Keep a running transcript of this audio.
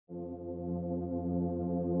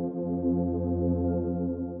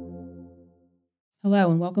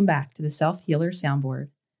Hello and welcome back to the Self-Healer Soundboard.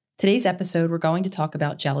 Today's episode, we're going to talk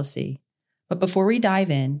about jealousy. But before we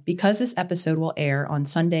dive in, because this episode will air on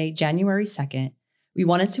Sunday, January 2nd, we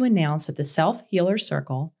wanted to announce that the Self-Healer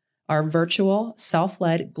Circle, our virtual,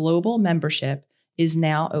 self-led global membership, is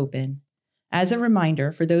now open. As a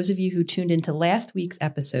reminder, for those of you who tuned into last week's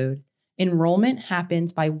episode, enrollment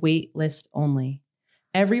happens by wait list only.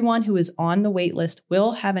 Everyone who is on the wait list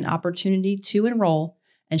will have an opportunity to enroll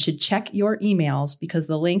and should check your emails because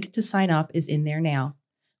the link to sign up is in there now.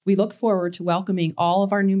 We look forward to welcoming all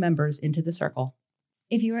of our new members into the circle.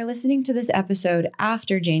 If you are listening to this episode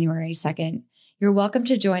after January 2nd, you're welcome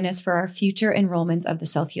to join us for our future enrollments of the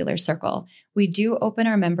Self-Healer Circle. We do open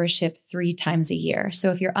our membership 3 times a year. So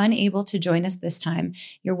if you're unable to join us this time,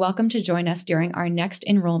 you're welcome to join us during our next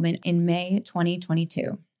enrollment in May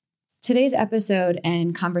 2022. Today's episode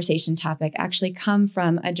and conversation topic actually come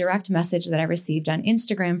from a direct message that I received on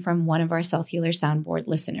Instagram from one of our Self-Healer Soundboard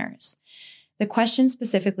listeners. The question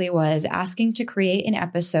specifically was asking to create an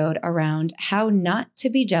episode around how not to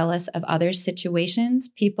be jealous of others' situations,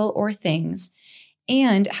 people, or things,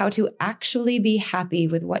 and how to actually be happy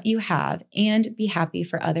with what you have and be happy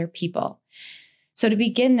for other people. So to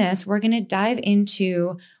begin this, we're going to dive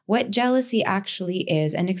into what jealousy actually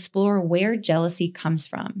is and explore where jealousy comes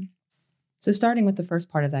from. So starting with the first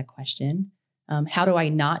part of that question, how do I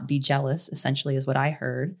not be jealous, essentially is what I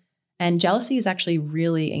heard. And jealousy is actually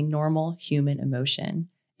really a normal human emotion.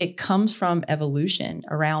 It comes from evolution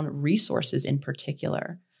around resources in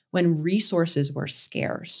particular. When resources were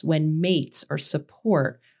scarce, when mates or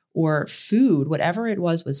support or food, whatever it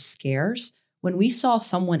was scarce, when we saw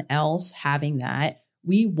someone else having that,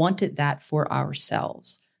 we wanted that for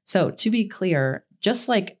ourselves. So to be clear, just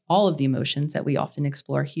like all of the emotions that we often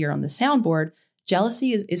explore here on the soundboard,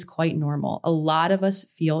 jealousy is quite normal. A lot of us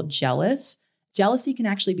feel jealous. Jealousy can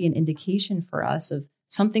actually be an indication for us of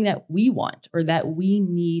something that we want or that we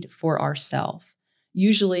need for ourselves.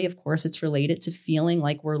 Usually, of course, it's related to feeling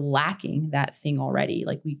like we're lacking that thing already,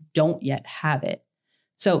 like we don't yet have it.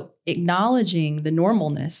 So acknowledging the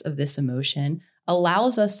normalness of this emotion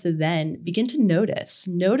allows us to then begin to notice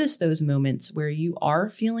those moments where you are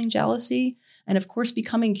feeling jealousy. And of course,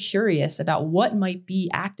 becoming curious about what might be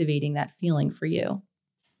activating that feeling for you.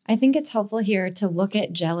 I think it's helpful here to look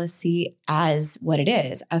at jealousy as what it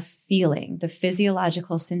is, a feeling, the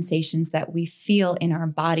physiological sensations that we feel in our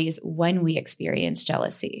bodies when we experience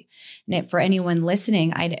jealousy. And for anyone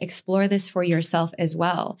listening, I'd explore this for yourself as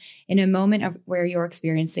well. In a moment of where you're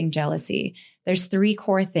experiencing jealousy, there's 3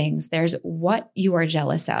 core things. There's what you are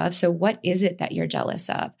jealous of. So what is it that you're jealous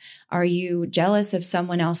of? Are you jealous of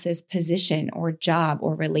someone else's position or job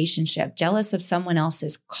or relationship? Jealous of someone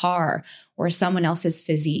else's car or someone else's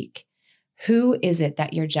physique? Who is it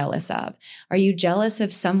that you're jealous of? Are you jealous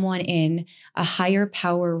of someone in a higher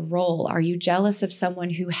power role? Are you jealous of someone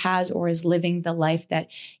who has or is living the life that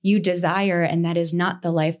you desire and that is not the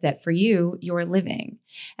life that for you, you're living?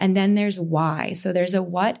 And then there's why. So there's a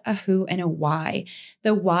what, a who, and a why.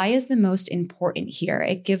 The why is the most important here.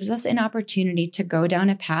 It gives us an opportunity to go down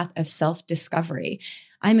a path of self-discovery.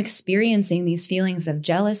 I'm experiencing these feelings of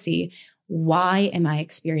jealousy. Why am I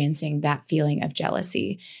experiencing that feeling of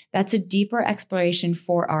jealousy? That's a deeper exploration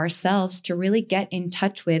for ourselves to really get in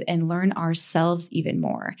touch with and learn ourselves even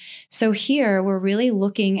more. So here we're really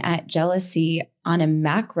looking at jealousy on a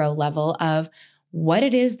macro level of what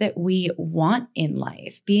it is that we want in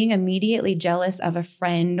life. Being immediately jealous of a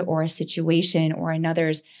friend or a situation or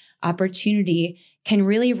another's opportunity can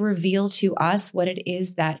really reveal to us what it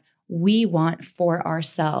is that we want for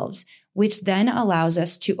ourselves, which then allows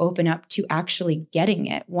us to open up to actually getting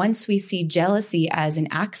it. Once we see jealousy as an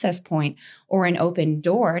access point or an open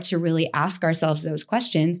door to really ask ourselves those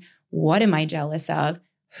questions, what am I jealous of?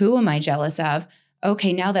 Who am I jealous of?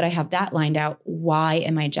 Okay, now that I have that lined out, why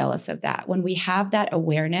am I jealous of that? When we have that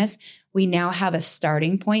awareness, we now have a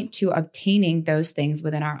starting point to obtaining those things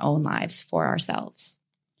within our own lives for ourselves.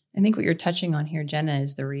 I think what you're touching on here, Jenna,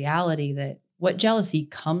 is the reality that what jealousy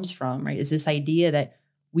comes from, right, is this idea that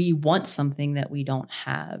we want something that we don't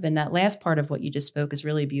have. And that last part of what you just spoke is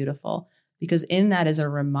really beautiful, because in that is a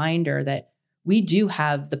reminder that we do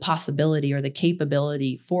have the possibility or the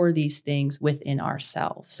capability for these things within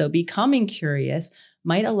ourselves. So becoming curious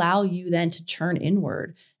might allow you then to turn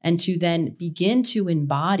inward and to then begin to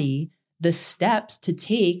embody the steps to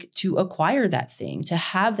take to acquire that thing, to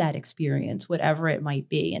have that experience, whatever it might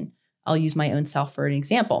be. And I'll use my own self for an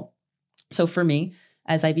example. So for me,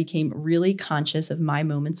 as I became really conscious of my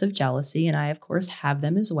moments of jealousy, and I, of course, have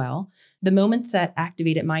them as well, the moments that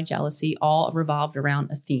activated my jealousy all revolved around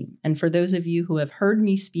a theme. And for those of you who have heard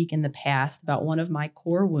me speak in the past about one of my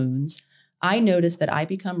core wounds, I notice that I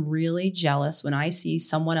become really jealous when I see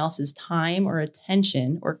someone else's time or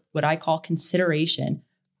attention, or what I call consideration,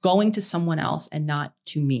 going to someone else and not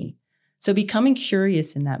to me. So becoming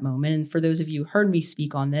curious in that moment, and for those of you who heard me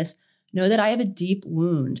speak on this, know that I have a deep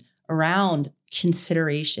wound around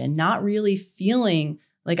consideration, not really feeling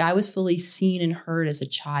like I was fully seen and heard as a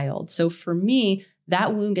child. So for me,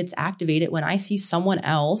 that wound gets activated when I see someone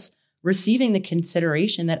else receiving the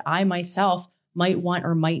consideration that I myself might want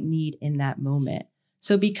or might need in that moment.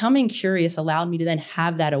 So becoming curious allowed me to then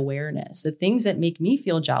have that awareness. The things that make me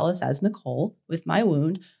feel jealous as Nicole with my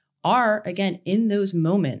wound are, again, in those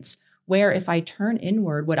moments where if I turn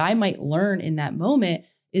inward, what I might learn in that moment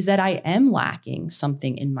is that I am lacking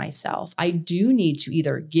something in myself. I do need to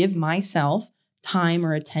either give myself time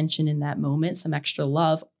or attention in that moment, some extra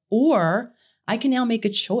love, or I can now make a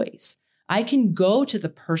choice. I can go to the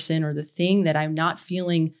person or the thing that I'm not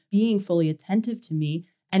feeling being fully attentive to me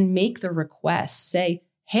and make the request, say,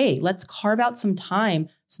 hey, let's carve out some time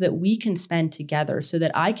so that we can spend together, so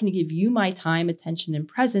that I can give you my time, attention, and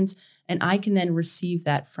presence, and I can then receive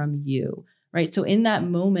that from you, right? So in that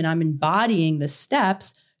moment, I'm embodying the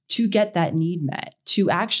steps to get that need met, to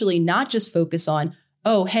actually not just focus on,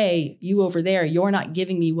 oh, hey, you over there, you're not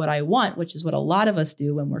giving me what I want, which is what a lot of us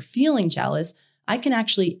do when we're feeling jealous. I can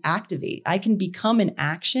actually activate. I can become an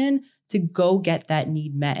action to go get that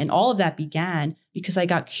need met. And all of that began because I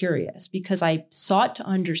got curious, because I sought to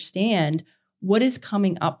understand what is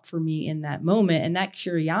coming up for me in that moment. And that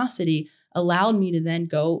curiosity allowed me to then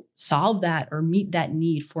go solve that or meet that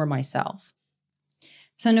need for myself.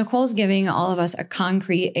 So Nicole's giving all of us a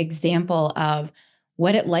concrete example of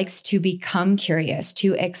what it likes to become curious,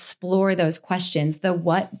 to explore those questions, the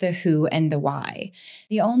what, the who, and the why.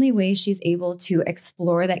 The only way she's able to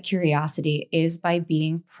explore that curiosity is by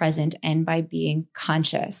being present and by being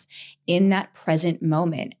conscious in that present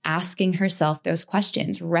moment, asking herself those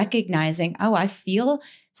questions, recognizing, oh, I feel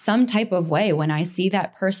some type of way when I see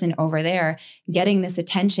that person over there getting this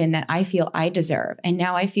attention that I feel I deserve. And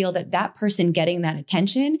now I feel that that person getting that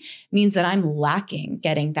attention means that I'm lacking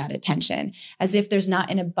getting that attention, as if there's not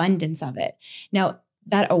an abundance of it. Now,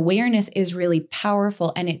 that awareness is really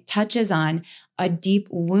powerful, and it touches on a deep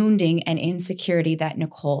wounding and insecurity that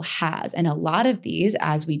Nicole has. And a lot of these,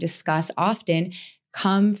 as we discuss often,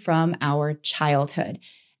 come from our childhood.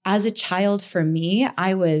 As a child, for me,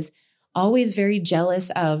 I was always very jealous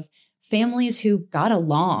of families who got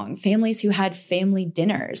along, families who had family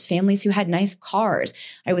dinners, families who had nice cars.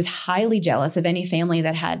 I was highly jealous of any family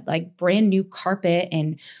that had like brand new carpet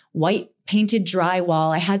and white painted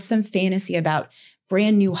drywall. I had some fantasy about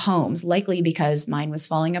brand new homes, likely because mine was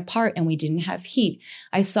falling apart and we didn't have heat.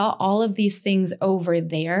 I saw all of these things over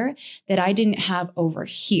there that I didn't have over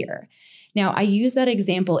here. Now, I use that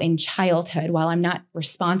example in childhood. While I'm not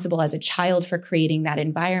responsible as a child for creating that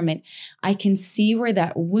environment, I can see where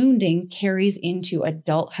that wounding carries into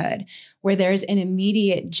adulthood, where there's an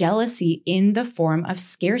immediate jealousy in the form of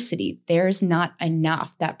scarcity. There's not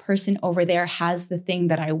enough. That person over there has the thing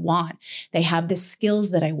that I want. They have the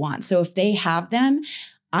skills that I want. So if they have them,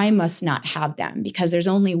 I must not have them because there's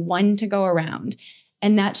only one to go around.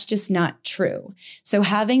 And that's just not true. So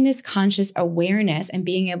having this conscious awareness and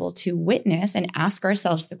being able to witness and ask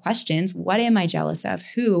ourselves the questions, what am I jealous of,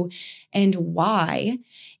 who, and why?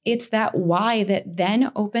 It's that why that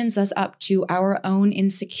then opens us up to our own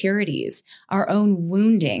insecurities, our own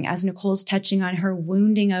wounding, as Nicole's touching on her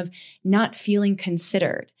wounding of not feeling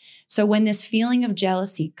considered. So when this feeling of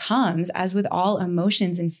jealousy comes, as with all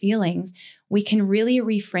emotions and feelings, we can really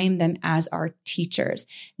reframe them as our teachers.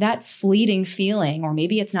 That fleeting feeling, or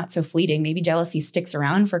maybe it's not so fleeting, maybe jealousy sticks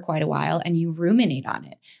around for quite a while and you ruminate on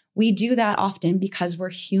it. We do that often because we're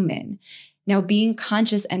human. Now, being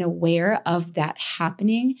conscious and aware of that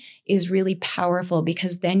happening is really powerful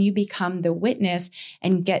because then you become the witness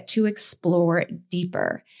and get to explore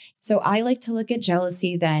deeper. So I like to look at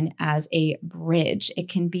jealousy then as a bridge. It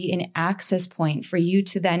can be an access point for you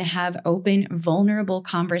to then have open, vulnerable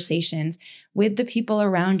conversations with the people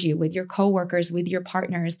around you, with your coworkers, with your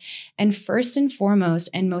partners, and first and foremost,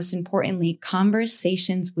 and most importantly,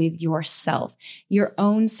 conversations with yourself, your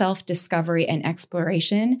own self-discovery and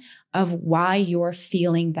exploration of why you're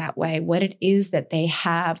feeling that way, what it is that they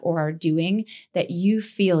have or are doing that you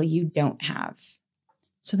feel you don't have.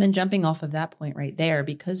 So then jumping off of that point right there,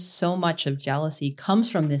 because so much of jealousy comes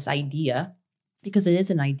from this idea, because it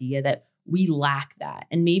is an idea that we lack that.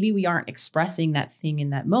 And maybe we aren't expressing that thing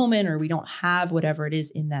in that moment, or we don't have whatever it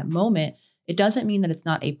is in that moment. It doesn't mean that it's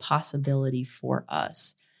not a possibility for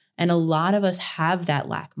us. And a lot of us have that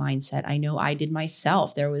lack mindset. I know I did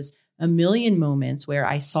myself. There was a million moments where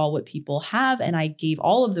I saw what people have and I gave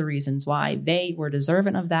all of the reasons why they were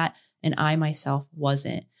deserving of that and I myself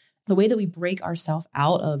wasn't. The way that we break ourselves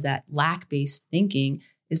out of that lack-based thinking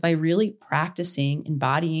is by really practicing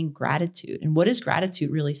embodying gratitude. And what is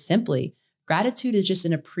gratitude really simply? Gratitude is just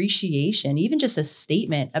an appreciation, even just a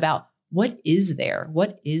statement about what is there,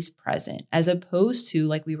 what is present, as opposed to,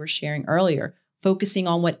 like we were sharing earlier, focusing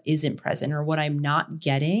on what isn't present or what I'm not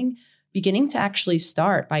getting. Beginning to actually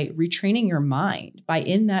start by retraining your mind, by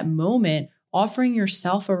in that moment, offering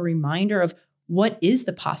yourself a reminder of what is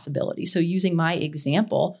the possibility. So using my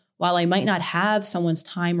example, while I might not have someone's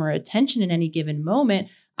time or attention in any given moment,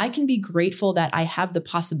 I can be grateful that I have the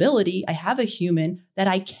possibility, I have a human that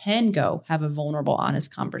I can go have a vulnerable,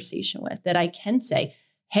 honest conversation with, that I can say,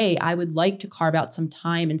 hey, I would like to carve out some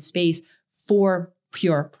time and space for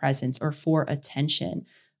pure presence or for attention.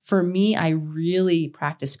 For me, I really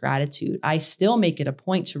practice gratitude. I still make it a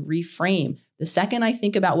point to reframe. The second I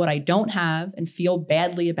think about what I don't have and feel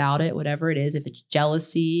badly about it, whatever it is, if it's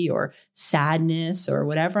jealousy or sadness or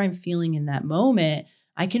whatever I'm feeling in that moment,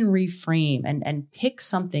 I can reframe and pick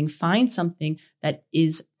something, find something that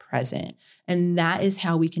is present. And that is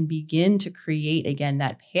how we can begin to create, again,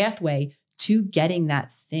 that pathway to getting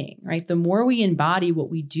that thing, right? The more we embody what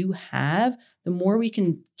we do have, the more we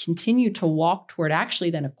can continue to walk toward actually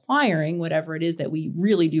then acquiring whatever it is that we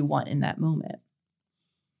really do want in that moment.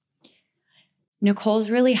 Nicole's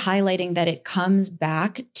really highlighting that it comes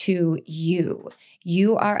back to you.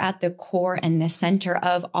 You are at the core and the center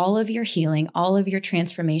of all of your healing, all of your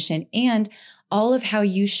transformation, and all of how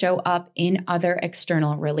you show up in other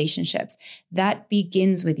external relationships. That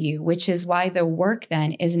begins with you, which is why the work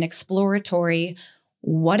then is an exploratory,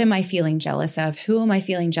 what am I feeling jealous of? Who am I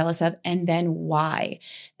feeling jealous of? And then why?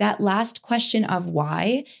 That last question of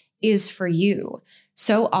why is for you.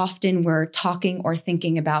 So often we're talking or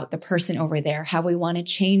thinking about the person over there, how we want to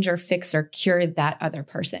change or fix or cure that other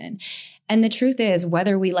person. And the truth is,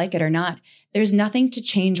 whether we like it or not, there's nothing to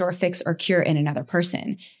change or fix or cure in another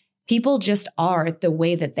person. People just are the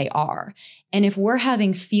way that they are. And if we're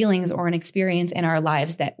having feelings or an experience in our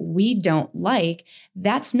lives that we don't like,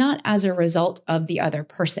 that's not as a result of the other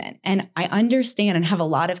person. And I understand and have a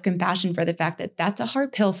lot of compassion for the fact that that's a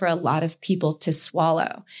hard pill for a lot of people to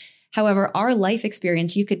swallow. However, our life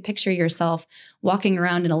experience, you could picture yourself walking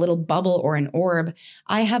around in a little bubble or an orb.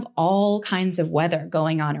 I have all kinds of weather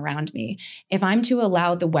going on around me. If I'm to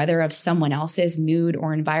allow the weather of someone else's mood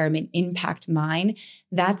or environment impact mine,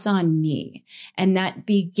 that's on me. And that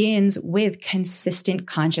begins with consistent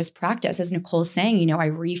conscious practice. As Nicole's saying, I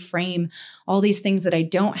reframe all these things that I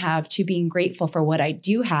don't have to being grateful for what I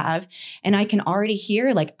do have. And I can already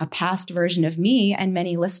hear like a past version of me and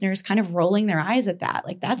many listeners kind of rolling their eyes at that.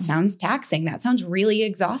 Like, that sounds taxing. That sounds really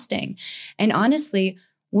exhausting. And honestly,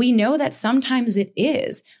 we know that sometimes it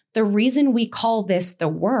is. The reason we call this the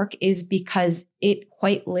work is because it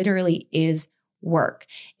quite literally is work.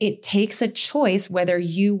 It takes a choice whether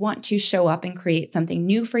you want to show up and create something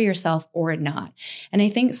new for yourself or not. And I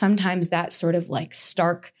think sometimes that sort of like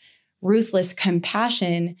stark, ruthless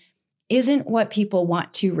compassion isn't what people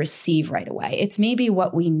want to receive right away. It's maybe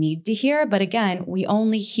what we need to hear, but again, we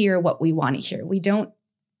only hear what we want to hear. We don't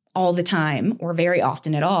all the time or very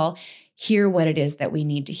often at all hear what it is that we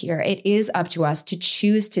need to hear. It is up to us to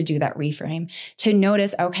choose to do that reframe, to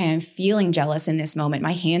notice, okay, I'm feeling jealous in this moment.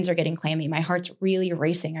 My hands are getting clammy. My heart's really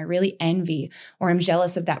racing. I really envy or I'm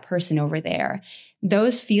jealous of that person over there.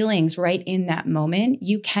 Those feelings right in that moment,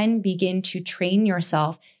 you can begin to train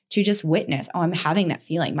yourself to just witness, oh, I'm having that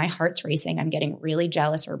feeling. My heart's racing. I'm getting really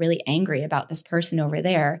jealous or really angry about this person over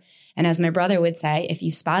there. And as my brother would say, if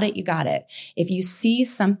you spot it, you got it. If you see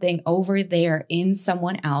something over there in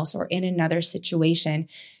someone else or in another situation,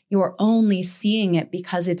 you're only seeing it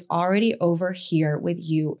because it's already over here with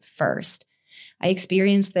you first. I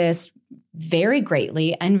experienced this very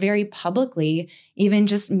greatly and very publicly, even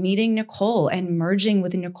just meeting Nicole and merging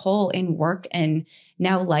with Nicole in work and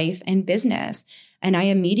now life and business. And I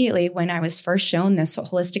immediately, when I was first shown this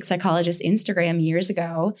holistic psychologist Instagram years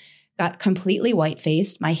ago, got completely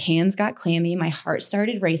white-faced. My hands got clammy. My heart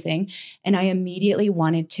started racing. And I immediately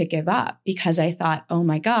wanted to give up because I thought, oh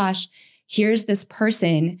my gosh, here's this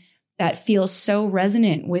person that feels so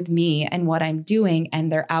resonant with me and what I'm doing.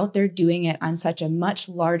 And they're out there doing it on such a much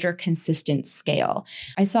larger, consistent scale.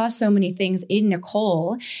 I saw so many things in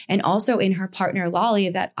Nicole and also in her partner, Lolly,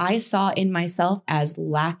 that I saw in myself as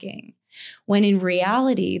lacking. When in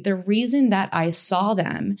reality, the reason that I saw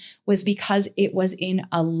them was because it was in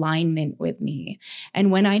alignment with me.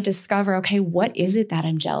 And when I discover, okay, what is it that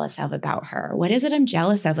I'm jealous of about her? What is it I'm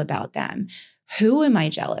jealous of about them? who am I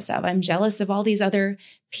jealous of? I'm jealous of all these other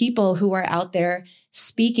people who are out there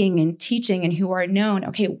speaking and teaching and who are known.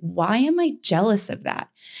 Okay, why am I jealous of that?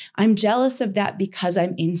 I'm jealous of that because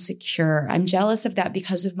I'm insecure. I'm jealous of that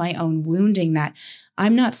because of my own wounding, that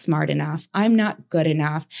I'm not smart enough. I'm not good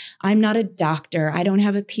enough. I'm not a doctor. I don't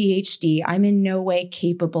have a PhD. I'm in no way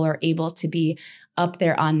capable or able to be up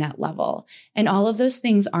there on that level. And all of those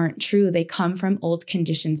things aren't true. They come from old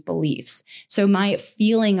conditions beliefs. So my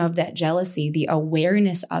feeling of that jealousy, the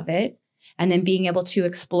awareness of it, and then being able to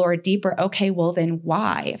explore deeper, okay, well then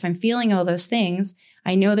why? If I'm feeling all those things,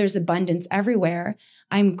 I know there's abundance everywhere.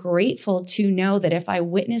 I'm grateful to know that if I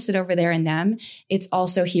witness it over there in them, it's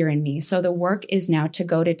also here in me. So the work is now to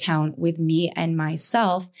go to town with me and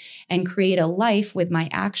myself and create a life with my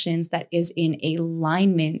actions that is in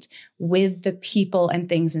alignment with the people and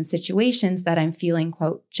things and situations that I'm feeling,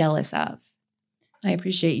 quote, jealous of. I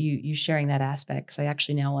appreciate you sharing that aspect, because I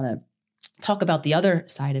actually now want to talk about the other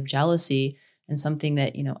side of jealousy, and something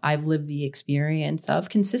that, I've lived the experience of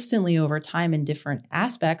consistently over time in different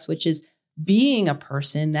aspects, which is being a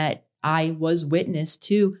person that I was witness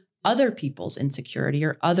to other people's insecurity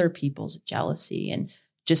or other people's jealousy. And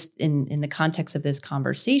just in the context of this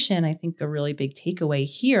conversation, I think a really big takeaway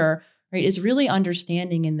here, right, is really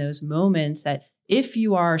understanding in those moments that if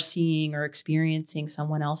you are seeing or experiencing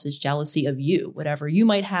someone else's jealousy of you, whatever you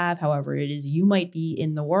might have, however it is you might be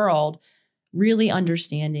in the world, really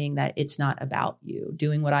understanding that it's not about you.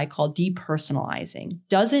 Doing what I call depersonalizing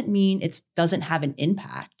doesn't mean it doesn't have an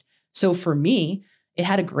impact. So for me, it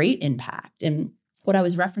had a great impact. And what I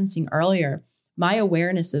was referencing earlier, my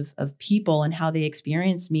awareness of people and how they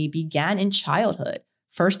experienced me began in childhood.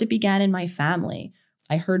 First, it began in my family.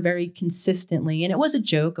 I heard very consistently, and it was a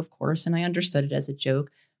joke, of course, and I understood it as a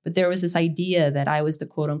joke, but there was this idea that I was the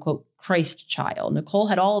quote unquote Christ child. Nicole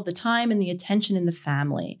had all of the time and the attention in the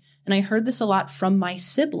family. And I heard this a lot from my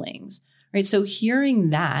siblings, right? So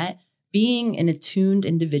hearing that, being an attuned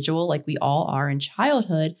individual like we all are in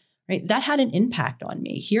childhood, right, that had an impact on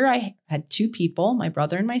me. Here I had two people, my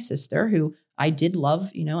brother and my sister, who I did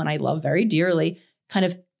love, and I love very dearly, kind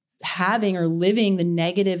of having or living the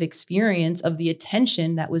negative experience of the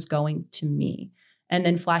attention that was going to me. And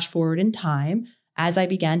then flash forward in time, as I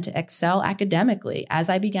began to excel academically, as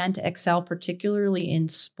I began to excel particularly in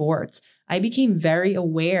sports, I became very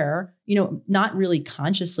aware, not really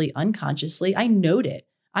consciously, unconsciously, I noted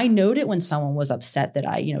when someone was upset that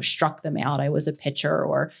I, struck them out. I was a pitcher,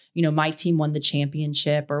 or, my team won the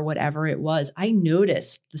championship or whatever it was. I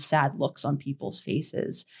noticed the sad looks on people's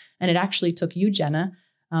faces. And it actually took you, Jenna,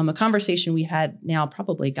 a conversation we had now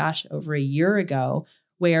probably, over a year ago,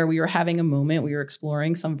 where we were having a moment, we were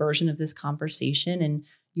exploring some version of this conversation, and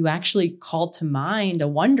you actually called to mind a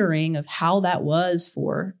wondering of how that was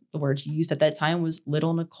for, the words you used at that time was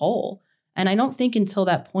little Nicole. And I don't think until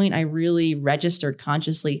that point, I really registered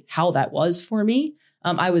consciously how that was for me.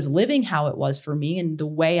 I was living how it was for me. And the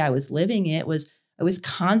way I was living it was, I was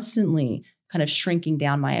constantly kind of shrinking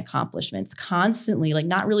down my accomplishments, constantly like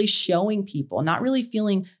not really showing people, not really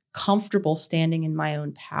feeling comfortable standing in my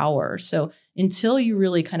own power. So until you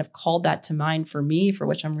really kind of called that to mind for me, for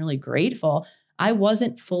which I'm really grateful, I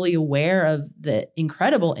wasn't fully aware of the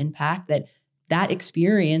incredible impact that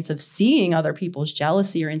experience of seeing other people's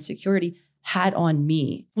jealousy or insecurity had on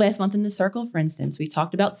me. Last month in the circle, for instance, we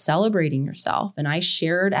talked about celebrating yourself, and I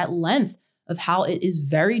shared at length of how it is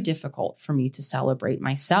very difficult for me to celebrate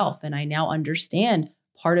myself. And I now understand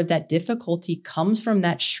part of that difficulty comes from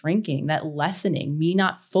that shrinking, that lessening, me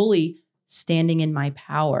not fully standing in my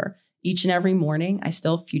power. Each and every morning, I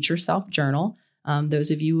still future self journal.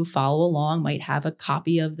 Those of you who follow along might have a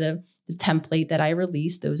copy of the template that I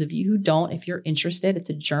released. Those of you who don't, if you're interested, it's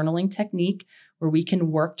a journaling technique where we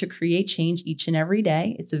can work to create change each and every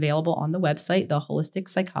day. It's available on the website,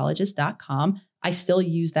 theholisticspsychologist.com. I still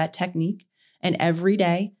use that technique. And every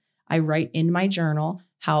day I write in my journal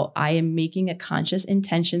how I am making a conscious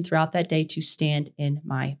intention throughout that day to stand in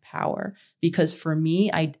my power. Because for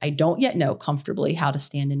me, I don't yet know comfortably how to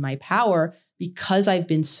stand in my power, because I've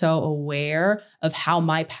been so aware of how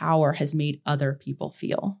my power has made other people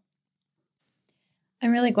feel.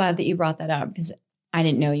 I'm really glad that you brought that up, because I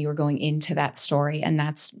didn't know you were going into that story. And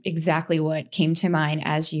that's exactly what came to mind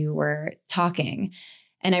as you were talking.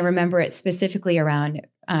 And I remember it specifically around,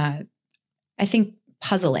 I think,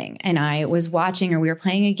 puzzling. And I was watching, or we were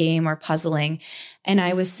playing a game or puzzling, and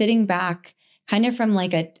I was sitting back kind of from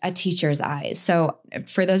like a teacher's eyes. So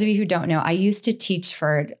for those of you who don't know, I used to teach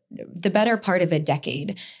for the better part of a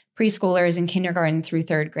decade, preschoolers in kindergarten through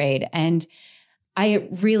third grade. And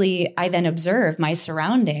I then observe my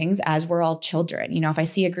surroundings as we're all children. If I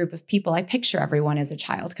see a group of people, I picture everyone as a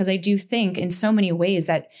child, because I do think in so many ways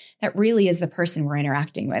that really is the person we're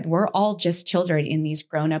interacting with. We're all just children in these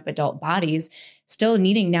grown-up adult bodies, still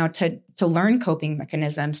needing now to learn coping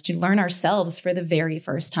mechanisms, to learn ourselves for the very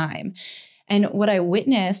first time. And what I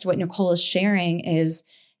witnessed, what Nicole is sharing is,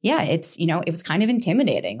 it's, it was kind of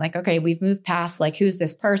intimidating. Like, okay, we've moved past like, who's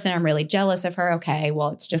this person? I'm really jealous of her. Okay, well,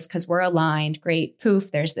 it's just because we're aligned. Great.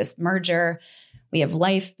 Poof, there's this merger. We have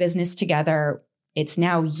life, business together. It's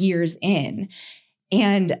now years in.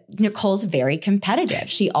 And Nicole's very competitive.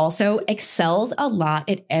 She also excels a lot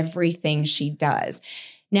at everything she does.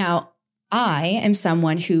 Now, I am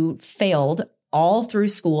someone who failed all through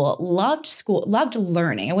school, loved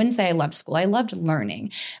learning. I wouldn't say I loved school. I loved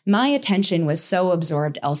learning. My attention was so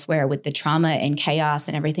absorbed elsewhere with the trauma and chaos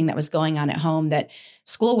and everything that was going on at home that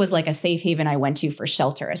school was like a safe haven I went to for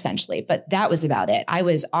shelter, essentially. But that was about it. I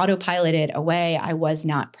was autopiloted away. I was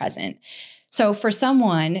not present. So for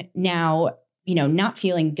someone now, not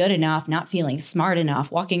feeling good enough, not feeling smart enough,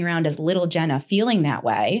 walking around as little Jenna, feeling that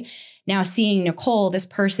way, now seeing Nicole, this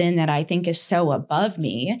person that I think is so above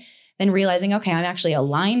me, then realizing, okay, I'm actually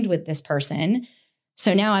aligned with this person.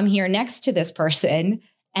 So now I'm here next to this person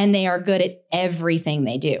and they are good at everything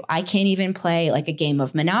they do. I can't even play like a game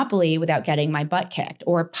of Monopoly without getting my butt kicked,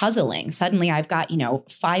 or puzzling. Suddenly I've got,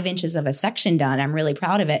 5 inches of a section done. I'm really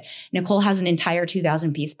proud of it. Nicole has an entire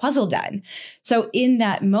 2,000 piece puzzle done. So in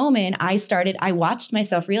that moment, I watched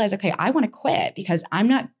myself realize, okay, I want to quit because I'm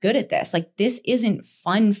not good at this. Like, this isn't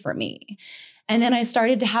fun for me. And then I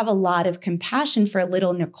started to have a lot of compassion for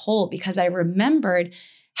little Nicole, because I remembered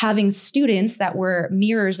having students that were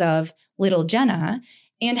mirrors of little Jenna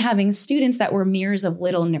and having students that were mirrors of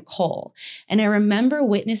little Nicole. And I remember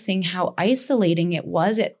witnessing how isolating it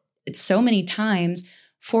was at so many times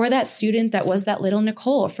for that student that was that little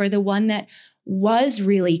Nicole, for the one that was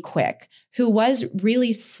really quick, who was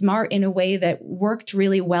really smart in a way that worked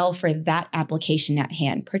really well for that application at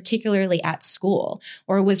hand, particularly at school,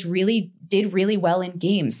 or did really well in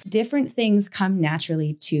games. Different things come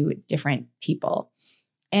naturally to different people.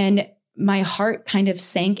 And my heart kind of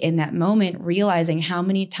sank in that moment, realizing how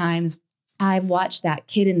many times I've watched that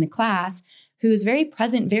kid in the class who's very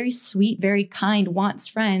present, very sweet, very kind, wants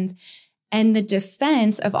friends, and the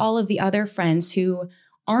defense of all of the other friends who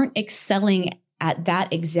aren't excelling at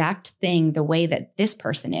that exact thing the way that this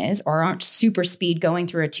person is, or aren't super speed going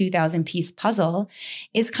through a 2,000 piece puzzle,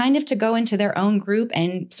 is kind of to go into their own group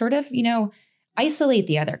and sort of, isolate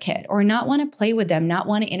the other kid, or not want to play with them, not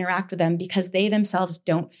want to interact with them because they themselves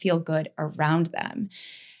don't feel good around them.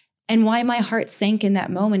 And why my heart sank in that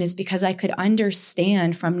moment is because I could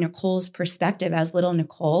understand from Nicole's perspective as little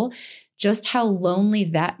Nicole, just how lonely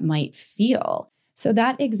that might feel. So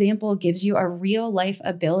that example gives you a real life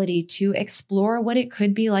ability to explore what it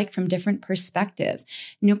could be like from different perspectives.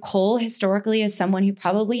 Nicole historically is someone who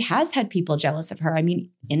probably has had people jealous of her. I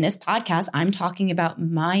mean, in this podcast, I'm talking about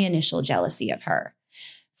my initial jealousy of her.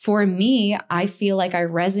 For me, I feel like I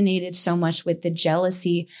resonated so much with the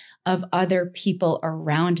jealousy of other people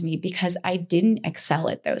around me because I didn't excel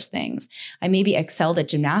at those things. I maybe excelled at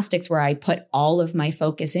gymnastics, where I put all of my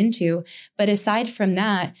focus into, but aside from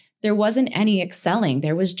that, there wasn't any excelling.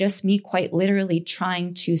 There was just me quite literally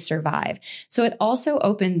trying to survive. So it also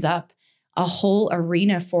opens up a whole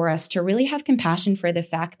arena for us to really have compassion for the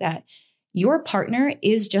fact that your partner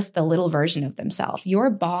is just the little version of themselves.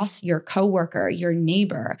 Your boss, your coworker, your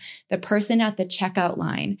neighbor, the person at the checkout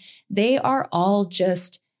line, they are all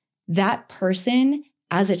just that person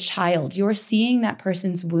as a child. You're seeing that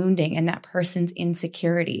person's wounding and that person's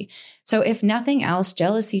insecurity. So if nothing else,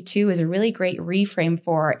 jealousy too is a really great reframe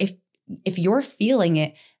for if you're feeling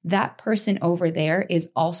it, that person over there is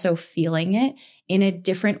also feeling it in a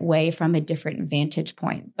different way from a different vantage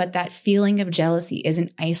point. But that feeling of jealousy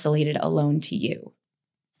isn't isolated alone to you.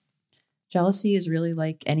 Jealousy is really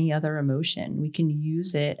like any other emotion. We can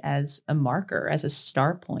use it as a marker, as a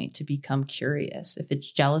start point to become curious. If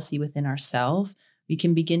it's jealousy within ourselves, we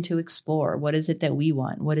can begin to explore, what is it that we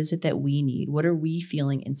want? What is it that we need? What are we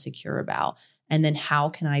feeling insecure about? And then how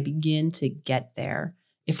can I begin to get there?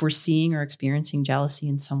 If we're seeing or experiencing jealousy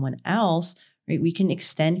in someone else, right, we can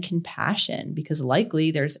extend compassion, because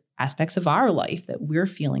likely there's aspects of our life that we're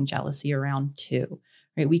feeling jealousy around too,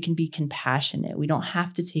 right? We can be compassionate. We don't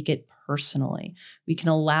have to take it personally. We can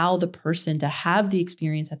allow the person to have the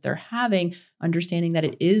experience that they're having, understanding that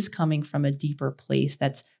it is coming from a deeper place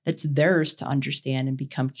that's theirs to understand and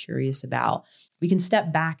become curious about. We can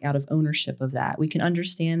step back out of ownership of that. We can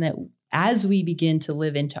understand that as we begin to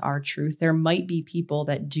live into our truth, there might be people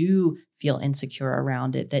that do feel insecure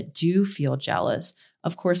around it, that do feel jealous.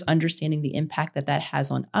 Of course, understanding the impact that that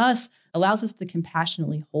has on us allows us to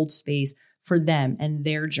compassionately hold space for them and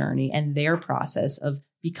their journey and their process of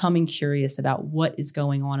becoming curious about what is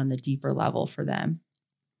going on the deeper level for them.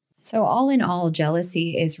 So all in all,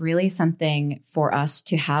 jealousy is really something for us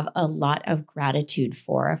to have a lot of gratitude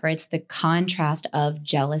for. It's the contrast of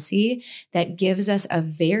jealousy that gives us a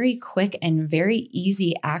very quick and very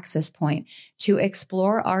easy access point to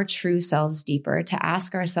explore our true selves deeper, to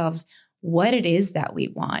ask ourselves what it is that we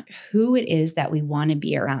want, who it is that we want to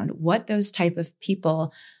be around, what those type of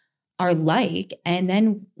people are like, and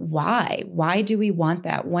then why. Why do we want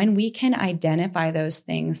that? When we can identify those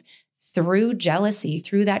things through jealousy,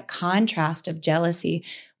 through that contrast of jealousy,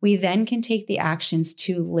 we then can take the actions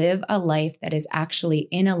to live a life that is actually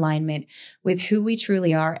in alignment with who we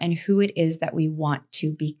truly are and who it is that we want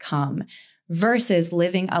to become, versus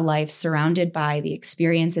living a life surrounded by the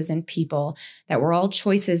experiences and people that were all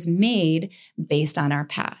choices made based on our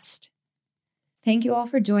past. Thank you all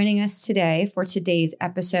for joining us today for today's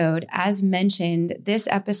episode. As mentioned, this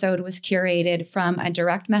episode was curated from a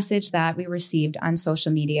direct message that we received on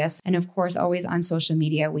social media. And of course, always on social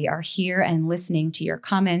media, we are here and listening to your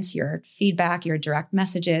comments, your feedback, your direct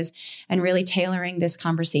messages, and really tailoring this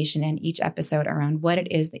conversation in each episode around what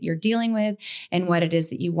it is that you're dealing with and what it is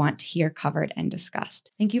that you want to hear covered and discussed.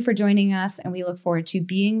 Thank you for joining us, and we look forward to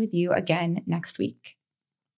being with you again next week.